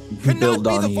man Bill cannot be the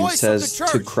Donahue voice says of the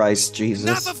church. to Christ Jesus.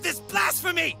 Enough of this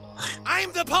blasphemy!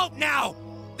 I'm the Pope now!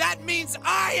 That means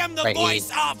I am the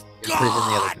voice of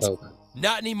God!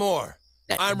 Not anymore.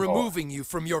 I'm removing you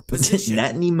from your position.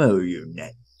 Not anymore, you're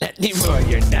not. Not anymore,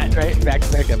 you're not, right? Back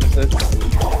to back episodes.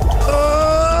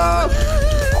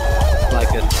 Like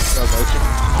a slow motion.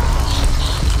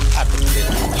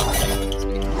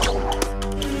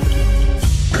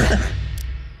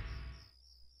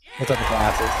 What's up with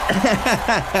glasses?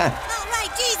 All right,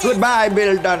 Jesus! Goodbye,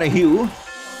 Bill Donahue.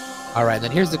 All right,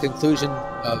 then here's the conclusion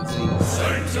of the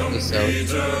episode.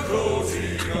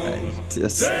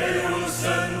 Just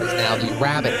Now the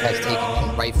rabbit has taken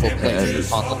his rightful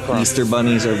place on the throne. Easter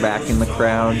bunnies are back in the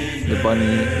crown. The bunny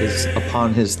is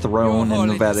upon his throne Your in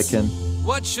the Holiness, Vatican.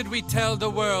 What should we tell the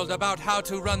world about how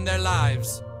to run their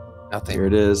lives? Nothing. Here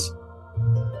it is.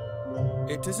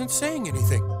 It isn't saying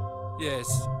anything.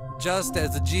 Yes, just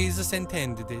as Jesus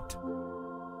intended it.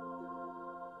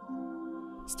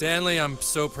 Stanley, I'm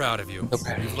so proud of you.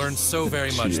 You've learned so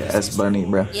very much. Yes, bunny,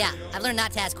 bro. Yeah, I've learned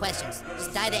not to ask questions.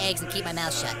 Just dye the eggs and keep my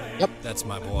mouth shut. Yep, That's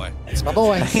my boy. that's my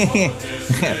boy.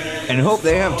 And hope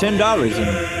they have $10 in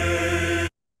it.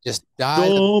 Just dye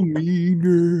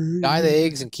the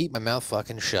eggs and keep my mouth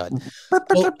fucking shut.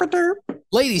 Well,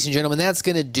 ladies and gentlemen, that's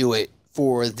going to do it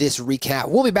for this recap.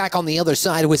 We'll be back on the other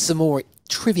side with some more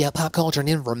trivia, pop culture, and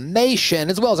information,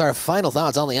 as well as our final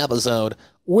thoughts on the episode.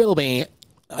 We'll be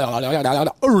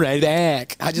right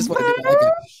back. I just want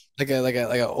to do like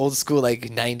a old school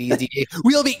 90s DJ.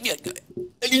 We'll be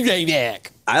right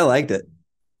back. I liked it.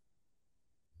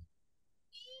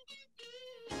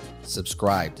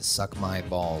 Subscribe to Suck My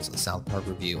Balls, a South Park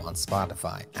review on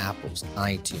Spotify, Apple's,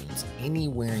 iTunes,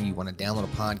 anywhere you want to download a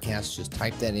podcast. Just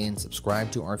type that in,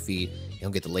 subscribe to our feed.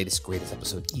 You'll get the latest, greatest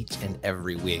episode each and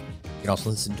every week. You can also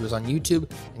listen to us on YouTube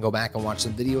and go back and watch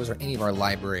some videos or any of our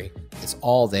library. It's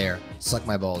all there. Suck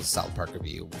My Balls, South Park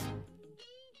review.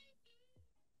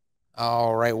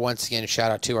 All right, once again,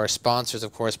 shout out to our sponsors,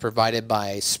 of course, provided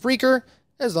by Spreaker.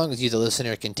 As long as you, the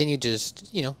listener, continue to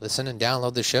just, listen and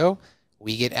download the show,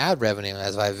 we get ad revenue,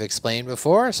 as I've explained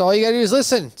before. So all you gotta do is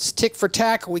listen. It's tick for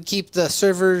tack. We keep the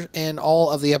server and all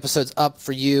of the episodes up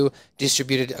for you,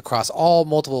 distributed across all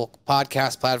multiple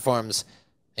podcast platforms.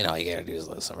 And all you gotta do is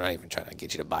listen. We're not even trying to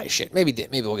get you to buy shit. Maybe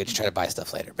we'll get you to try to buy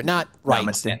stuff later, but not right.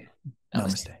 Namaste.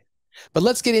 But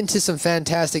let's get into some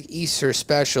fantastic Easter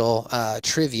special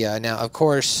trivia. Now, of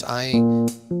course, I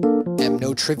am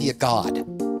no trivia god.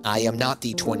 I am not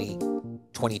the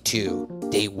 2022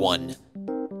 day one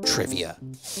trivia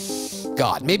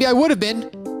god. Maybe I would have been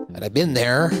had I been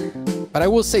there. But I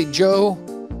will say, Joe,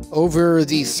 over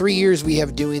the 3 years we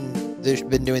have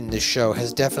been doing this show,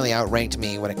 has definitely outranked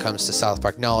me when it comes to South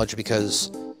Park knowledge,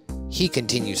 because he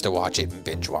continues to watch it and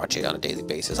binge watch it on a daily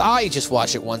basis. I just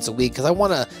watch it once a week because I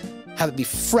want to have it be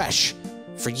fresh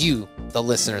for you, the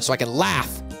listener, so I can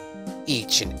laugh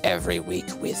each and every week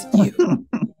with you.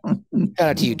 Shout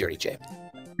out to you, Dirty J.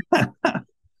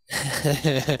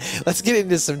 Let's get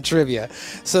into some trivia.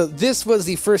 So this was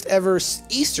the first ever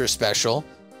Easter special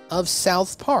of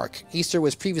South Park. Easter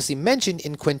was previously mentioned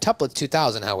in Quintuplets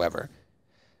 2000, however.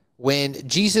 When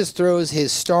Jesus throws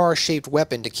his star-shaped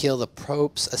weapon to kill the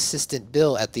Pope's assistant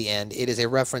Bill at the end, it is a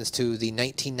reference to the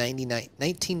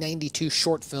 1992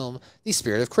 short film The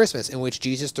Spirit of Christmas, in which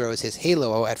Jesus throws his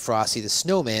halo at Frosty the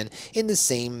Snowman in the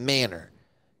same manner.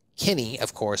 Kenny,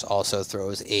 of course, also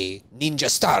throws a ninja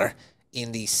star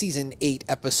in the Season 8,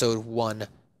 Episode 1,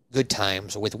 Good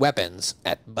Times with Weapons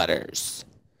at Butters.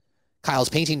 Kyle's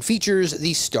painting features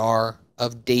the Star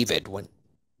of David when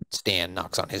Stan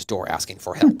knocks on his door asking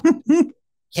for help.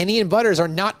 Kenny and Butters are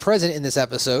not present in this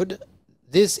episode.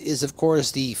 This is, of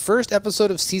course, the first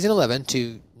episode of Season 11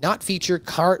 to not feature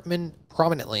Cartman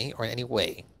prominently or in any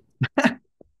way,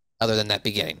 other than that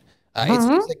beginning. It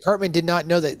seems that Cartman did not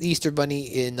know that the Easter Bunny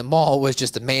in the mall was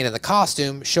just a man in the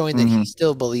costume, showing that he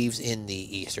still believes in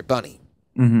the Easter Bunny.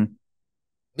 Mr.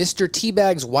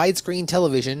 Teabag's widescreen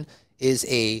television is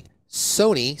a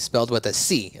Sony, spelled with a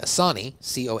C, a Sony,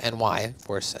 C-O-N-Y, of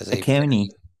course, as a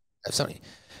Sony.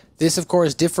 This, of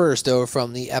course, differs, though,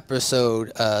 from the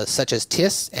episode such as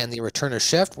Tis and The Return of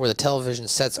Chef, where the television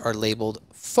sets are labeled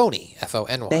phony,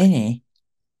 F-O-N-Y. Phony.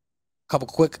 Couple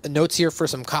quick notes here for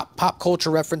some pop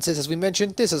culture references. As we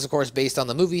mentioned, this is, of course, based on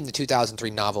the movie and the 2003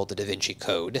 novel, The Da Vinci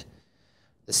Code.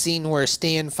 The scene where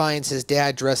Stan finds his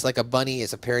dad dressed like a bunny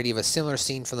is a parody of a similar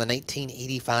scene from the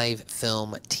 1985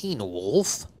 film Teen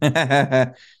Wolf.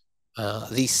 The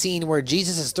scene where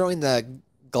Jesus is throwing the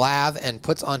glaive and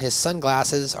puts on his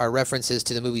sunglasses are references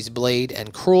to the movies Blade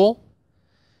and Cruel.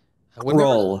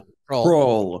 Crawl.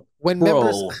 When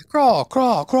members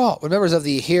of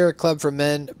the Hair Club for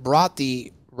Men brought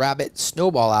the rabbit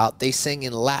Snowball out, they sang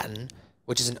in Latin,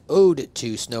 which is an ode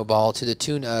to Snowball, to the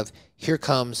tune of Here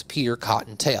Comes Peter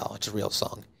Cottontail, which is a real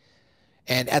song.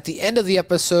 And at the end of the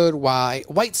episode,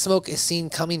 white smoke is seen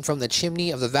coming from the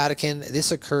chimney of the Vatican.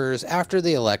 This occurs after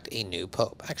they elect a new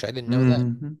pope. Actually, I didn't know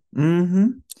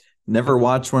that. Never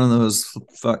watched one of those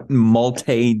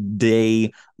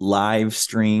multi-day live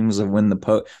streams of when the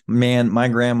Pope... Man, my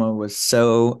grandma was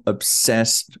so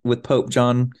obsessed with Pope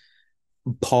John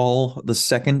Paul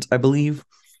II, I believe.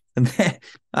 And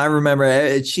I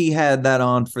remember she had that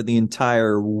on for the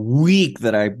entire week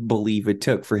that I believe it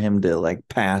took for him to like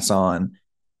pass on.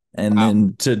 And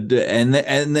then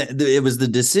it was the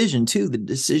decision too. The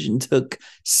decision took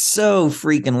so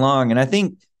freaking long. And I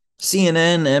think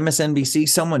CNN, MSNBC,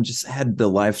 someone just had the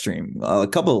live stream. A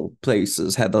couple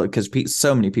places had because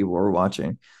so many people were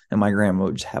watching, and my grandma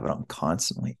would just have it on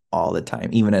constantly, all the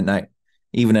time, even at night.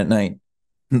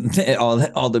 all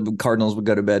the cardinals would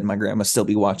go to bed. My grandma still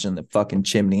be watching the fucking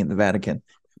chimney in the Vatican.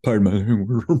 Pardon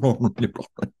my.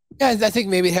 Yeah, I think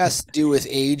maybe it has to do with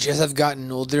age. As I've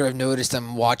gotten older, I've noticed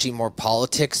I'm watching more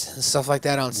politics and stuff like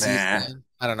that on CNN.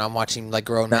 I don't know. I'm watching like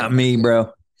grown men. Not me,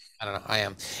 bro. I don't know. I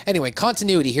am. Anyway,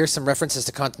 continuity. Here's some references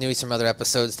to continuities from other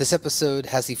episodes. This episode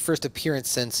has the first appearance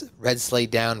since Red's laid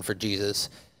down for Jesus.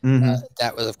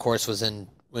 That was, of course,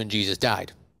 when Jesus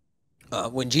died.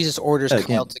 When Jesus orders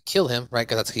Kyle to kill him, right?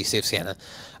 Because that's how he saves Santa.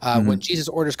 When Jesus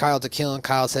orders Kyle to kill him,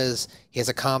 Kyle says he has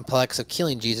a complex of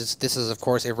killing Jesus. This is, of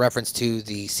course, a reference to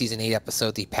the season 8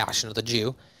 episode, The Passion of the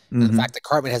Jew. And the fact that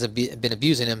Cartman has been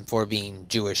abusing him for being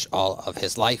Jewish all of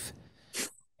his life.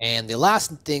 And the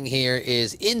last thing here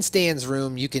is in Stan's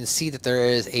room, you can see that there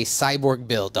is a cyborg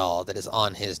Bill doll that is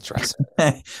on his dresser.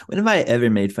 When have I ever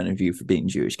made fun of you for being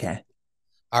Jewish, Kat?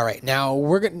 All right, now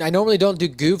I normally don't do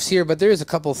goofs here, but there's a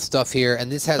couple stuff here,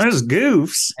 and this has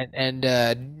goofs. And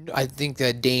I think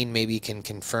that Dane maybe can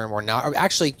confirm or not. Or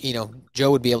actually, Joe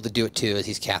would be able to do it too, as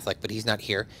he's Catholic, but he's not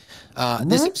here.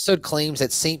 This episode claims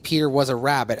that Saint Peter was a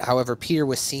rabbit. However, Peter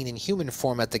was seen in human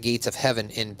form at the gates of heaven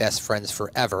in Best Friends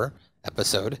Forever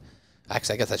episode.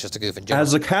 Actually, I guess that's just a goof in general.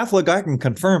 As a Catholic, I can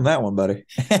confirm that one, buddy.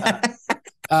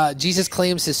 Jesus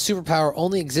claims his superpower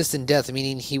only exists in death,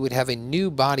 meaning he would have a new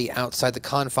body outside the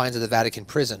confines of the Vatican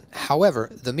prison.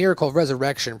 However, the miracle of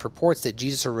resurrection purports that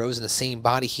Jesus arose in the same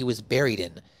body he was buried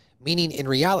in, meaning in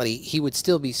reality, he would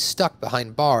still be stuck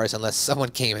behind bars unless someone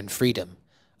came and freed him.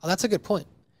 Oh, that's a good point.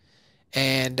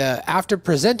 And after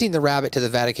presenting the rabbit to the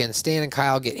Vatican, Stan and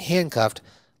Kyle get handcuffed.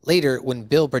 Later, when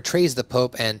Bill betrays the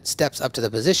Pope and steps up to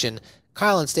the position,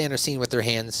 Kyle and Stan are seen with their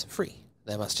hands free.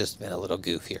 That must just been a little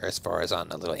goof here as far as on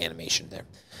a little animation there.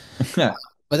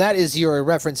 But that is your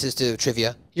references to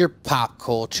trivia, your pop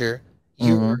culture,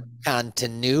 your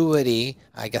continuity.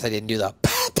 I guess I didn't do the...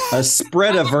 A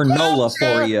spread of Vernola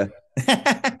for you.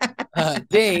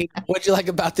 Dave, what'd you like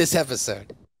about this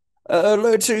episode?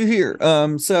 Let's see here.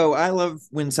 So I love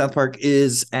when South Park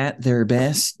is at their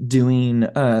best doing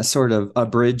sort of a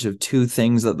bridge of two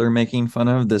things that they're making fun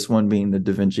of. This one being the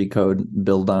Da Vinci Code,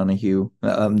 Bill Donahue,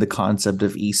 the concept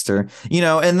of Easter,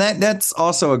 and that's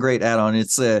also a great add-on.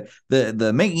 It's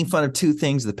the making fun of two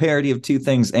things, the parody of two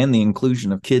things, and the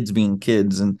inclusion of kids being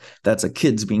kids, and that's a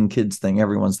kids being kids thing.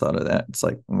 Everyone's thought of that. It's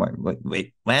like,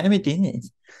 wait, why am I doing this?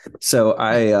 So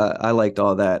I liked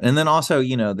all that. And then also,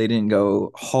 they didn't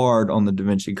go hard on the Da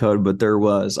Vinci Code, but there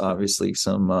was obviously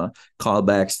some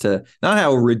callbacks to not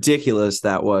how ridiculous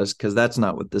that was, because that's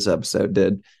not what this episode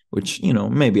did, which,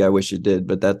 maybe I wish it did,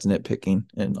 but that's nitpicking.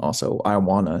 And also I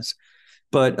want us.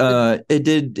 But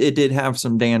it did have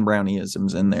some Dan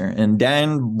Brownie-isms in there. And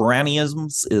Dan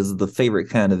Brownie-isms is the favorite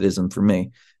kind of ism for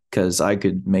me, because I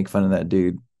could make fun of that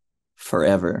dude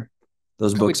forever.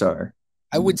 Those books are.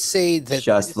 I would say that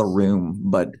just the room,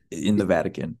 but in the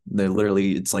Vatican. They're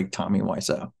literally, it's like Tommy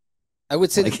Wiseau. I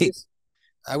would say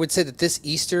that this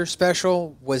Easter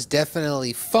special was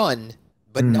definitely fun,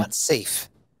 but not safe.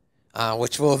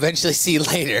 Which we'll eventually see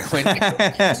later when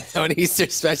an Easter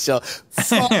special.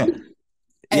 Fun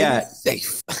and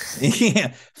safe.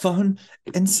 Yeah, fun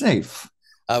and safe.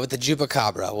 With the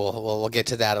Chupacabra, we'll get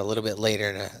to that a little bit later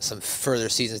in some further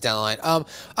seasons down the line.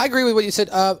 I agree with what you said.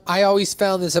 I always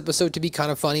found this episode to be kind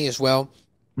of funny as well.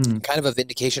 Kind of a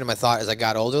vindication of my thought as I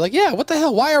got older. Like, yeah, what the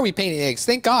hell? Why are we painting eggs?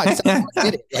 Thank God somebody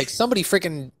did it. Like somebody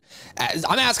freaking.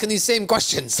 I'm asking these same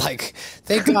questions. Like,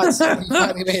 thank God somebody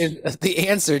finally made the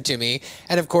answer to me.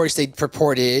 And of course, they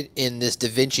purported it in this Da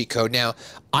Vinci Code. Now,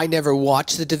 I never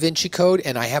watched the Da Vinci Code,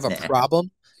 and I have a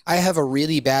problem. I have a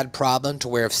really bad problem to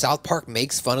where if South Park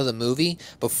makes fun of the movie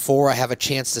before I have a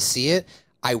chance to see it,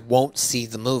 I won't see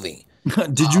the movie.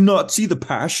 Did you not see The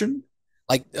Passion?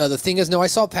 Like the thing is, no, I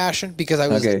saw Passion because I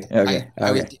was I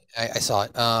saw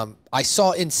it. I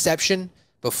saw Inception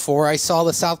before I saw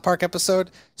the South Park episode.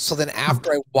 So then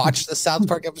after I watched the South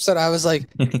Park episode, I was like,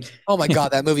 oh my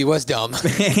God, that movie was dumb.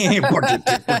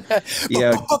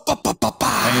 Yeah.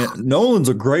 Nolan's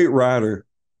a great writer.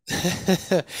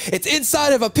 It's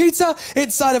inside of a pizza,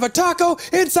 inside of a taco,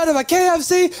 inside of a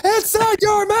KFC, inside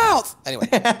your mouth. Anyway.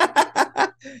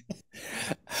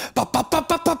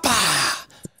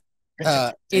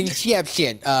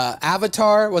 Inception.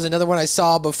 Avatar was another one I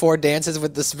saw before Dances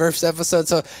with the Smurfs episode.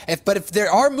 So if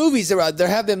there are movies around, there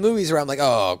have been movies where I'm like,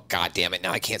 oh God damn it,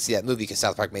 now I can't see that movie because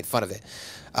South Park made fun of it.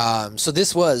 So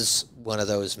this was one of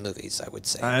those movies, I would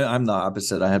say. I'm the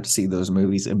opposite. I have to see those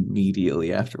movies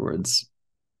immediately afterwards.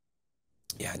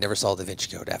 Yeah, I never saw Da Vinci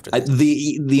Code after that.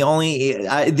 The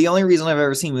only reason I've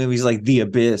ever seen movies like The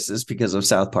Abyss is because of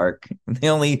South Park. The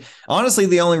only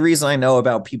reason I know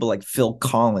about people like Phil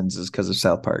Collins is because of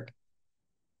South Park.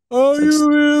 Are you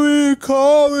really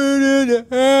coming in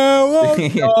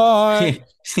here?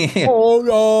 Hold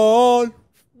on.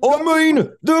 I mean,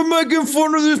 they're making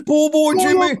fun of this poor boy,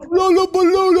 Jimmy.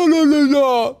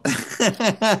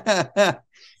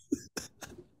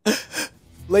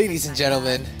 Ladies and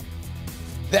gentlemen,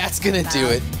 that's gonna do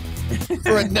it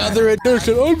for another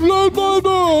edition of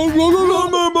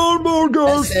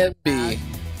SMB,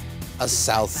 a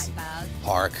South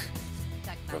Park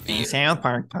review. South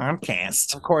Park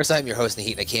podcast. Of course, I'm your host in the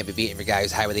heat, and I can't be beaten. Your guy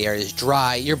who's high where the air is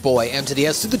dry. Your boy M to the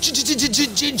S to the G.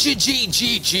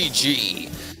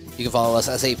 You can follow us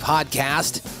as a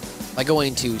podcast by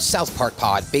going to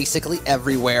SouthParkPod, basically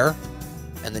everywhere,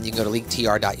 and then you can go to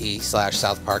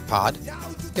Linktr.ee/SouthParkPod.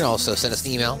 You can also send us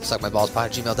an email,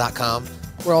 suckmyballspod@gmail.com.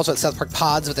 We're also at South Park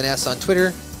Pods with an S on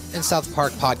Twitter and South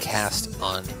Park Podcast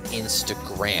on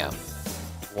Instagram.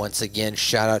 Once again,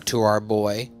 shout out to our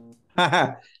boy,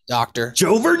 Dr.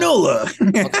 Joe Vernola.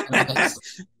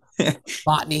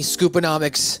 Botany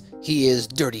Scooponomics. He is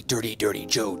dirty Joe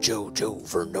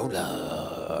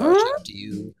Vernola. Shout out to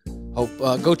you.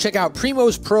 Go check out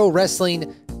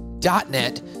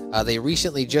PrimosProWrestling.net. They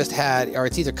recently just had, or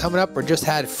it's either coming up or just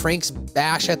had Frank's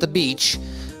Bash at the Beach,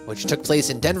 which took place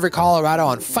in Denver, Colorado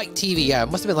on Fight TV. Yeah,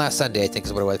 it must have been last Sunday, I think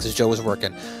is what it was, because Joe was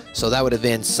working. So that would have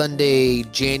been Sunday,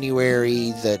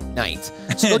 January the 9th.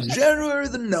 So January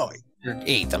the 9th.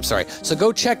 8th, I'm sorry. So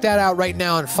go check that out right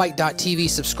now on Fight.tv.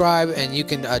 Subscribe, and you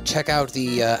can check out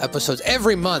the episodes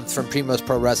every month from Primos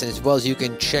Pro Wrestling, as well as you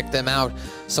can check them out.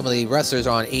 Some of the wrestlers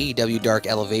are on AEW Dark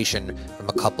Elevation from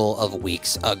a couple of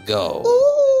weeks ago.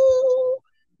 Ooh.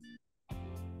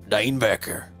 Dane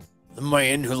Becker, the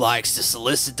man who likes to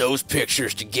solicit those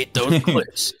pictures to get those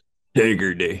clicks.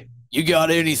 Tiger Day. You got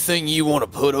anything you want to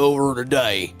put over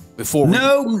today before we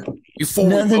nothing.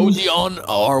 mosey on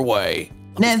our way?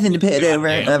 Nothing to put over.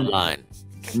 Line.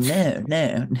 No.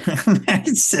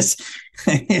 It's just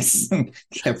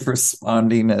Kept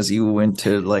responding as you went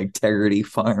to like Tegrity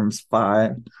Farms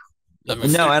 5.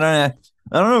 No, I don't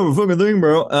know a fucking thing,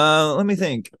 bro. Let me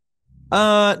think.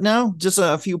 No, just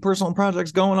a few personal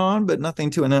projects going on, but nothing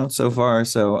to announce so far.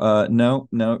 So no,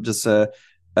 just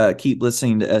keep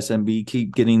listening to SMB,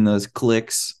 keep getting those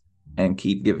clicks, and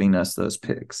keep giving us those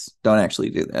pics. Don't actually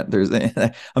do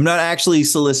that. I'm not actually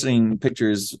soliciting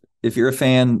pictures. If you're a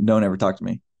fan, don't ever talk to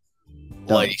me.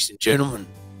 Don't. Ladies and gentlemen,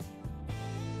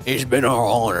 it's been our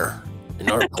honor and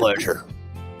our pleasure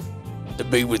to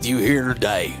be with you here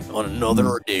today on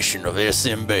another edition of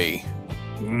SMB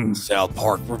South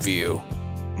Park Review.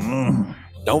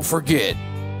 Don't forget,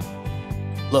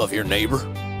 love your neighbor.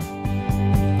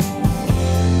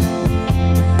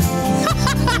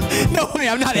 No,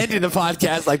 I'm not ending the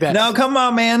podcast like that. No, come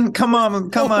on, man. Come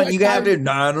on. You got to. I'm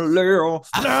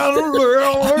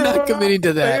not committing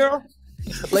to that.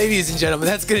 Ladies and gentlemen,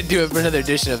 that's going to do it for another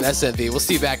edition of SMV. We'll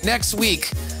see you back next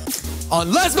week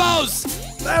on Lesbos.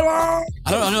 I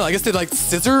don't know. I guess they like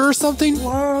scissor or something.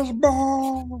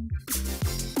 Lesbos.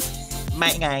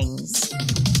 My guys.